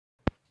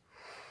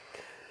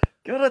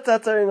Kia ora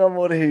Tatau ngā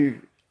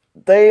Morehu.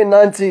 Day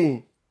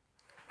 90.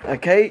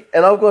 Okay,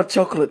 and I've got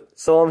chocolate,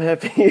 so I'm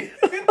happy.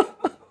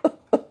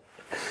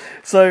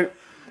 So,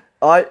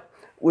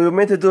 we were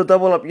meant to do a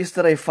double up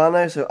yesterday,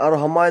 whānau, so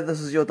aroha mai, this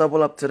is your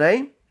double up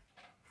today.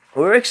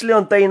 We're actually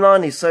on day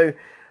 90, so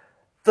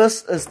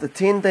this is the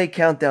 10-day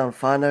countdown,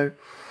 whānau.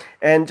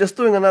 And just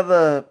doing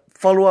another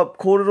follow-up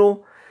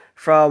kōrero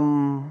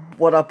from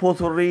what our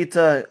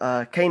pōtororita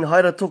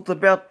Haira talked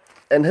about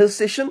in his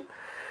session.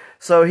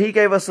 So he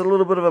gave us a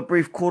little bit of a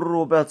brief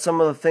kōrero about some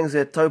of the things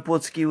that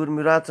Taupōtiki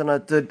Ratana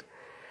did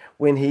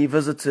when he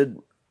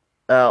visited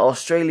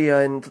Australia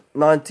in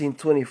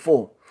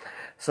 1924.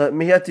 So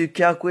mihi atu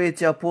kia koe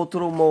te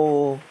pōtoro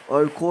mō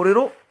au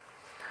kōrero.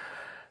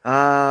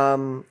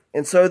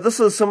 And so this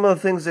is some of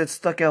the things that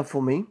stuck out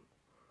for me.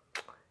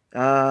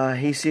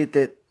 He said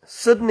that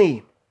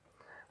Sydney,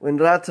 when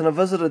Ratana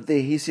visited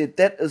there, he said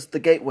that is the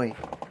gateway.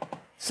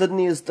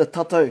 Sydney is the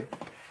Tatau.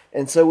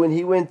 And so when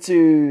he went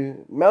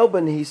to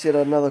Melbourne, he said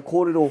another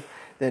kōrero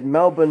that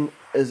Melbourne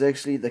is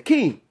actually the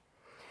key.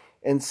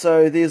 And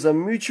so there's a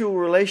mutual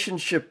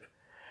relationship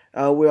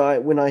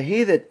when I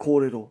hear that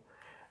kōrero,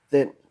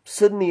 that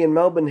Sydney and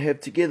Melbourne have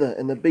together,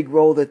 and the big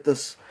role that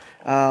this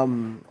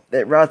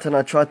that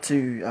Ratana tried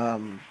to,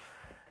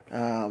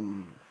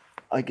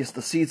 I guess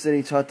the seeds that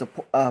he tried to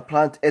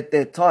plant at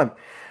that time.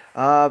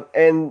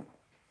 And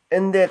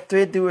in that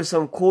thread there was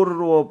some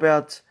kōrero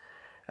about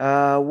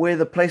where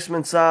the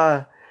placements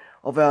are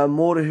of our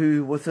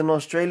Morehu within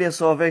Australia,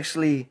 so I've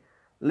actually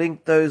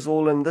linked those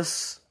all in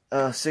this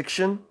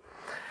section.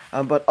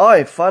 But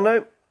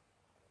whānau,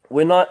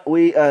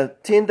 we are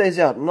 10 days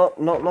out,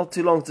 not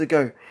too long to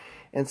go.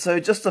 And so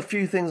just a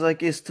few things, I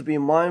guess, to be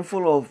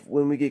mindful of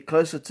when we get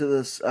closer to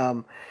this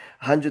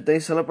 100-day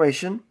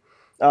celebration,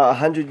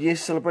 100-year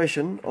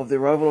celebration of the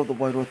arrival of the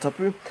Wairua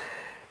Tapu,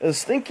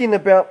 is thinking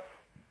about,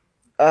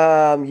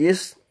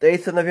 yes, the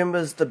 8th of November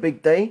is the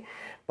big day,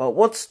 but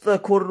what's the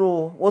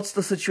kōrero, what's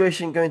the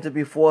situation going to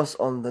be for us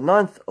on the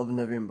 9th of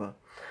November?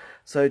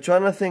 So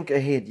trying to think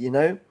ahead, you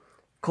know.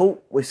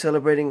 Cool, we're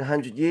celebrating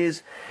 100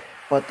 years,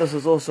 but this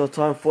is also a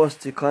time for us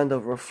to kind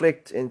of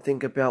reflect and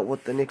think about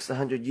what the next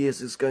 100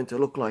 years is going to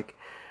look like.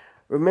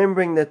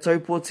 Remembering that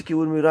Taupōtiki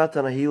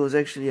Ratana, he was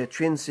actually a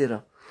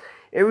trendsetter.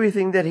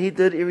 Everything that he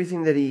did,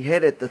 everything that he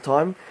had at the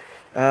time,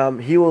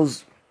 he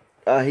used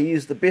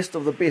the best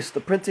of the best. The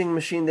printing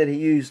machine that he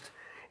used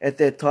at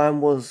that time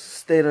was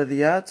state of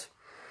the art.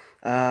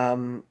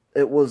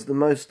 It was the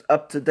most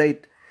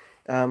up-to-date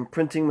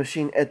printing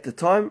machine at the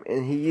time,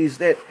 and he used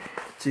that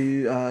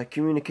to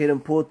communicate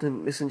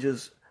important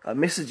messages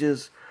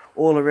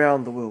all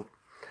around the world.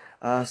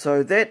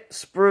 So that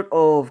spirit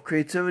of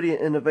creativity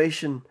and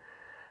innovation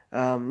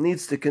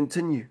needs to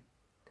continue.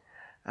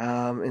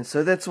 And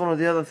so that's one of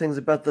the other things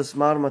about this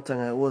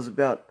Maramatanga. It was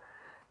about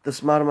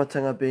this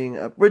Maramatanga being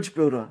a bridge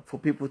builder for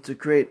people to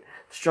create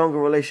stronger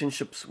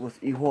relationships with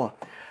ihoa.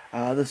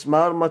 This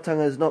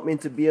Maramatanga is not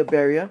meant to be a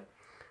barrier.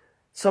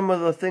 Some of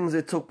the things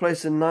that took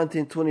place in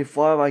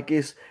 1925, I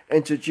guess,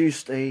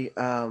 introduced a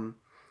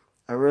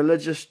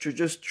religious,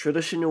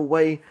 traditional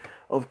way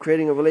of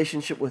creating a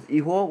relationship with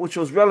ihoa, which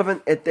was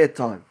relevant at that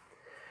time.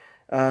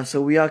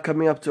 So we are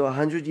coming up to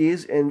 100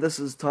 years, and this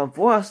is time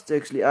for us to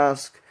actually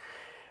ask,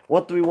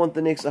 what do we want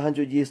the next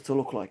 100 years to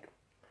look like?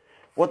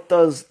 What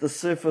does the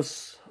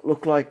surface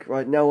look like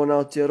right now in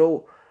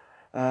Aotearoa?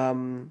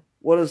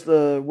 What is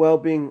the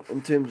well-being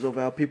in terms of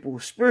our people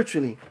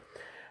spiritually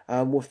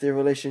with their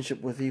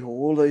relationship with ihoa?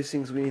 All those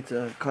things we need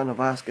to kind of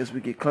ask as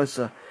we get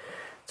closer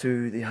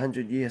to the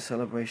 100-year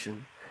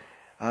celebration.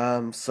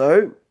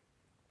 So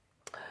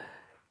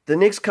the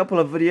next couple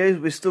of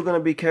videos, we're still going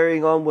to be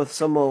carrying on with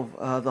some of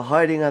the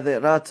haerenga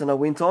that Ratana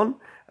went on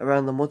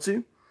around the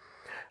motu.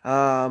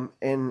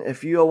 And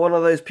if you are one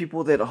of those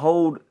people that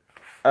hold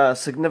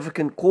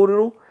significant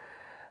kōrero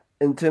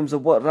in terms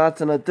of what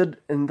Ratana did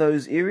in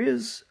those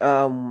areas,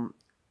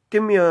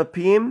 give me a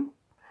PM,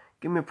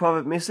 give me a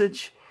private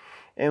message,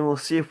 and we'll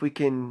see if we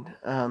can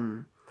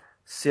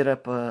set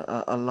up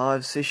a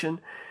live session.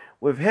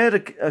 We've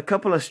had a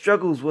couple of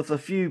struggles with a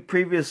few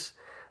previous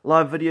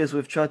live videos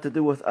we've tried to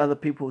do with other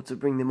people to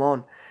bring them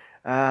on.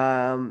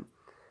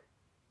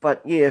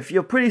 But yeah, if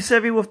you're pretty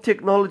savvy with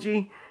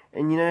technology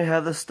and you know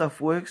how this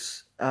stuff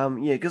works,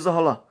 yeah, give us a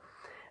holla,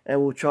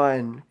 and we'll try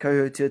and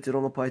kauhau te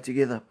rongopai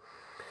together.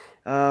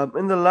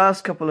 In the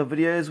last couple of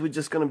videos, we're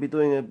just going to be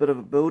doing a bit of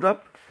a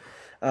build-up.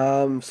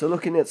 So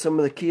looking at some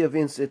of the key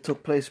events that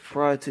took place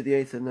prior to the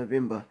 8th of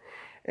November,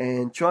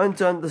 and trying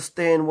to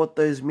understand what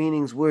those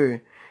meanings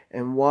were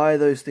and why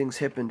those things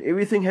happened.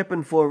 Everything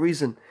happened for a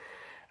reason.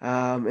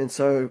 And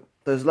so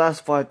those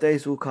last 5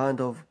 days will kind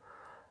of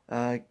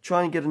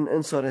try and get an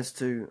insight as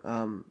to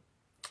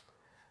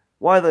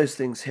why those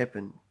things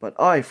happen. But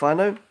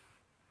whānau,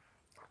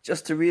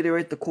 just to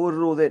reiterate the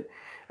kōrero that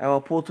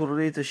our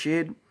pōtororita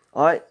shared,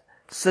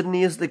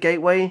 Sydney is the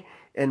gateway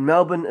and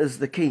Melbourne is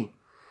the key.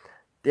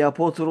 The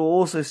pōtoro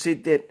also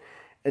said that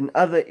in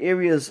other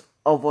areas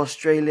of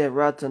Australia,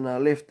 Ratana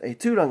left a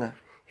tūranga.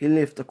 He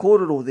left a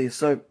kōrero there.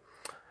 So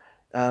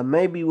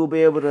maybe we'll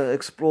be able to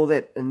explore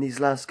that in these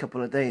last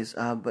couple of days.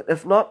 But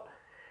if not,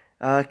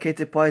 kei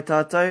te pai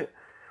tātou,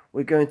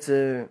 we're going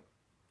to,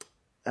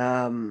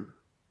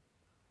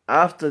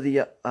 after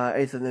the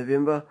 8th of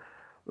November,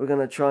 we're going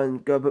to try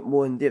and go a bit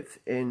more in depth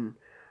and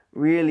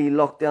really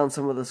lock down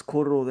some of this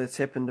kōrero that's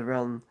happened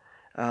around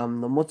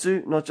the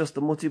motu, not just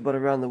the motu, but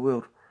around the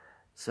world.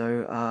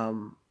 So,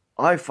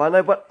 I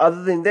whānau, but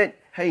other than that,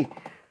 hey,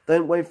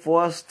 don't wait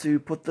for us to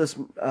put this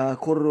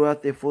kōrero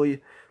out there for you.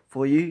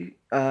 You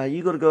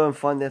got to go and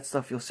find that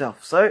stuff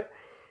yourself. So,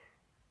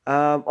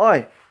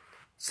 I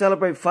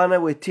celebrate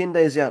whānau, we're 10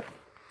 days out.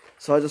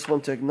 So I just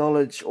want to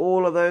acknowledge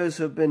all of those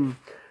who have been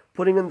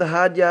putting in the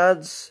hard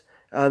yards,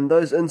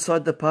 those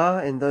inside the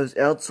pā and those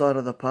outside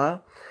of the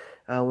pā.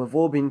 We've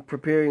all been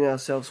preparing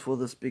ourselves for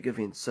this big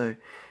event. So,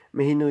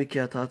 mihi nui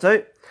kia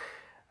tātou.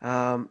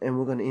 And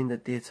we're going to end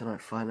it there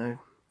tonight, whānau.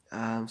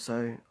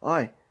 So,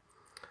 I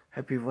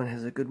hope everyone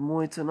has a good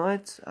moe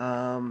tonight.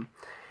 And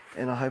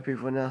I hope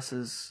everyone else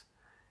is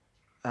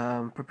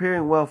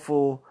preparing well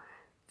for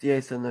the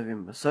 8th of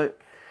November. So,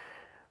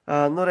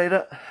 nō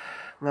reira,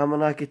 ngā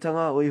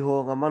manaakitanga o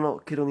iho ngā mano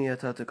ki rungi a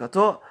tātou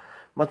katoa.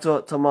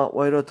 Matua tama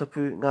wairo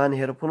tapu ngāni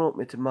hera pono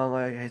me te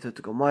māngai hei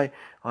tautuko mai.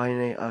 Ai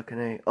nei, aka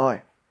nei,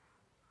 ai.